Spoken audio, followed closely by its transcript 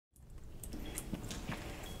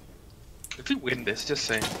we win this, just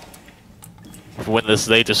saying. If we win this,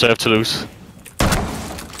 they deserve to lose.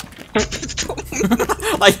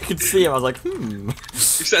 I could see him, I was like, You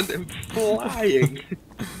sent him flying.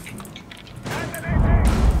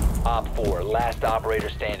 Op 4, last operator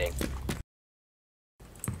standing.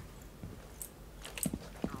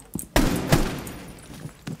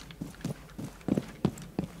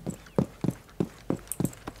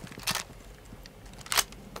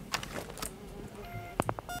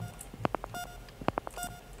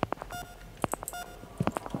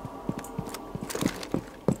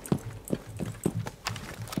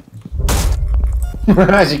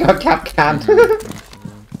 She got cap canned. I feel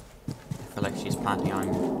like she's planning on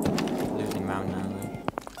losing round now though.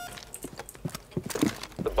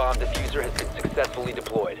 The bomb diffuser has been successfully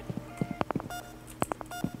deployed.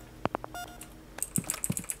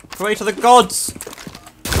 Pray to the gods!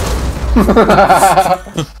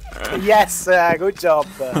 Yes, good job.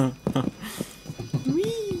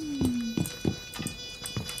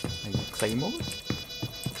 Claymore?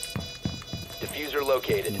 Diffuser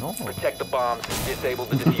located. No. Protect the bombs and disable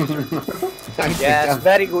the diffuser. Yes,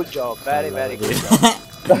 very good job. Very good job.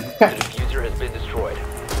 The diffuser has been destroyed.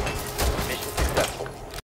 Mission successful.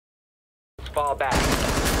 Fall back.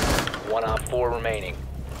 1 Op 4 remaining.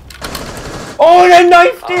 Oh, they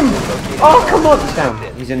knifed him! Op 4 located Oh, come on, bomb. Sam.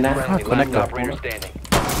 He's in there. Friendly last Connector. operator standing.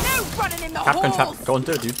 Capcan trap, go on,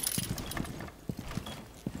 do it, dude.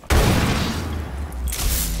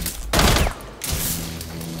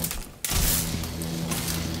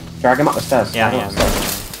 Drag him up the stairs. Yeah, Drag him up the stairs.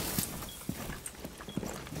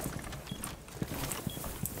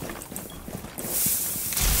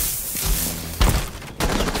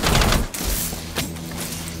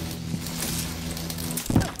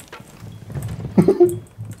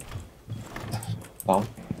 Bomb.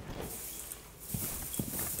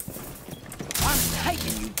 I'm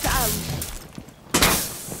taking you down.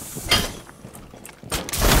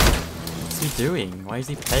 What's he doing? Why is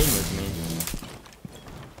he playing with me?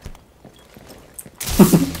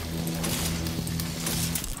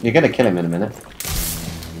 You're gonna kill him in a minute.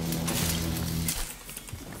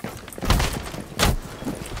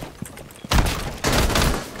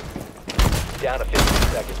 Down to 15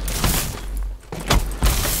 seconds.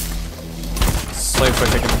 So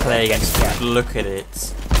frustrating to play against you. Look at it.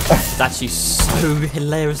 It's actually so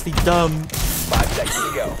hilariously dumb. 5 seconds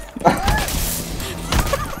to go.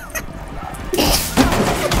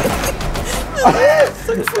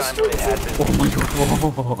 The time limit has been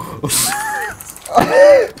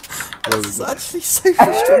It's actually so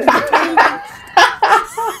frustrating to play.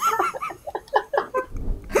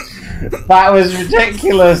 That was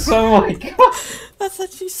ridiculous. Oh my god. That's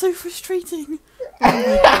actually so frustrating.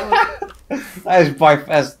 Oh my god. That is by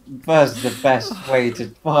first the best way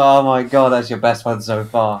to. Oh my god, that's your best one so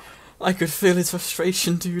far. I could feel his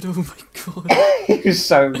frustration, dude. Oh my god. He was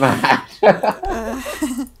so mad.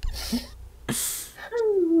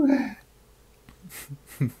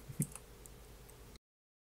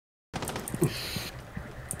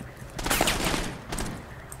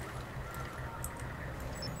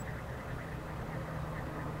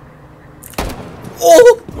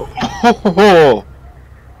 Oh!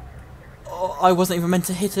 Oh, I wasn't even meant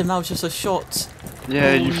to hit him. That was just a shot.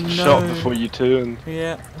 Yeah, Oh, you no. shot before you turned.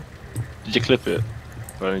 Yeah. Did you clip it?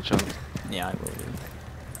 By any chance? Yeah, I will do.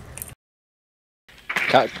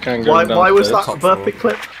 Cat can go Why was that Top burping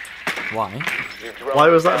floor. clip? Why? Your drone Why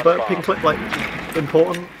was that found burping bomb. clip like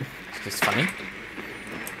important? It's just funny.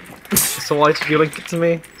 So why did you link it to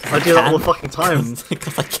me? I do that all the fucking time.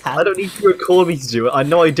 Because I can. I don't need you to record me to do it. I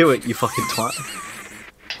know I do it, you fucking twat.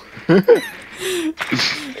 Because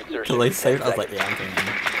I saved. I was like, yeah, I'm doing it.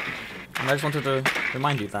 And I just wanted to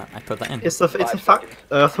remind you that I put that in. It's a fact.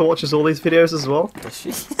 Eartha watches all these videos as well. Does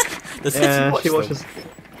she? Does Yeah, watch she them? watches.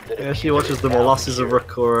 Yeah, she watches them all. Lasses a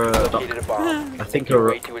rook or a duck. Located a bomb. I think Make your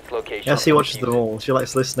a way rook. to its location Yeah, she and watches them defuse it. all. She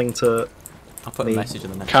likes listening to. I'll put a Me. message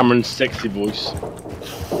in the next. Cameron's sexy voice.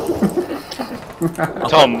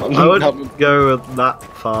 Tom, I wouldn't go that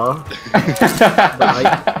far.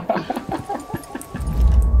 Right.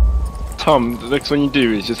 Tom, the next one you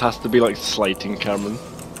do is just has to be like slating Cameron.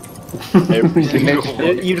 Every single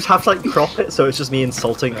one. You just have to like crop it so it's just me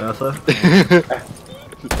insulting Eartha.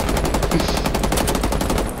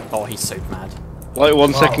 Oh, he's so mad. Like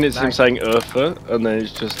 1 second Oh, it's him nice. saying Eartha, and then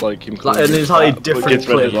it's just like him calling Like an you entirely fat, but different gets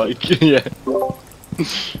ready, clip. like, yeah.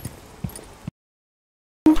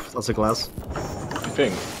 That's a glass. You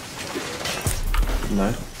think?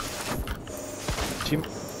 No.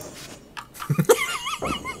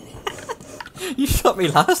 You shot me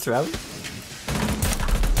last round.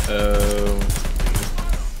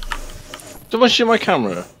 Don't want to shoot my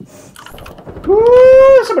camera.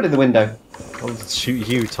 Ooh, somebody in the window. I'll shoot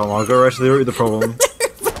you, Tom. I'll go right to the root of the problem.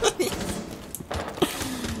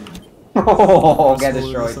 Oh, get That's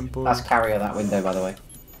all destroyed. simple. That's carrier, that window, by the way.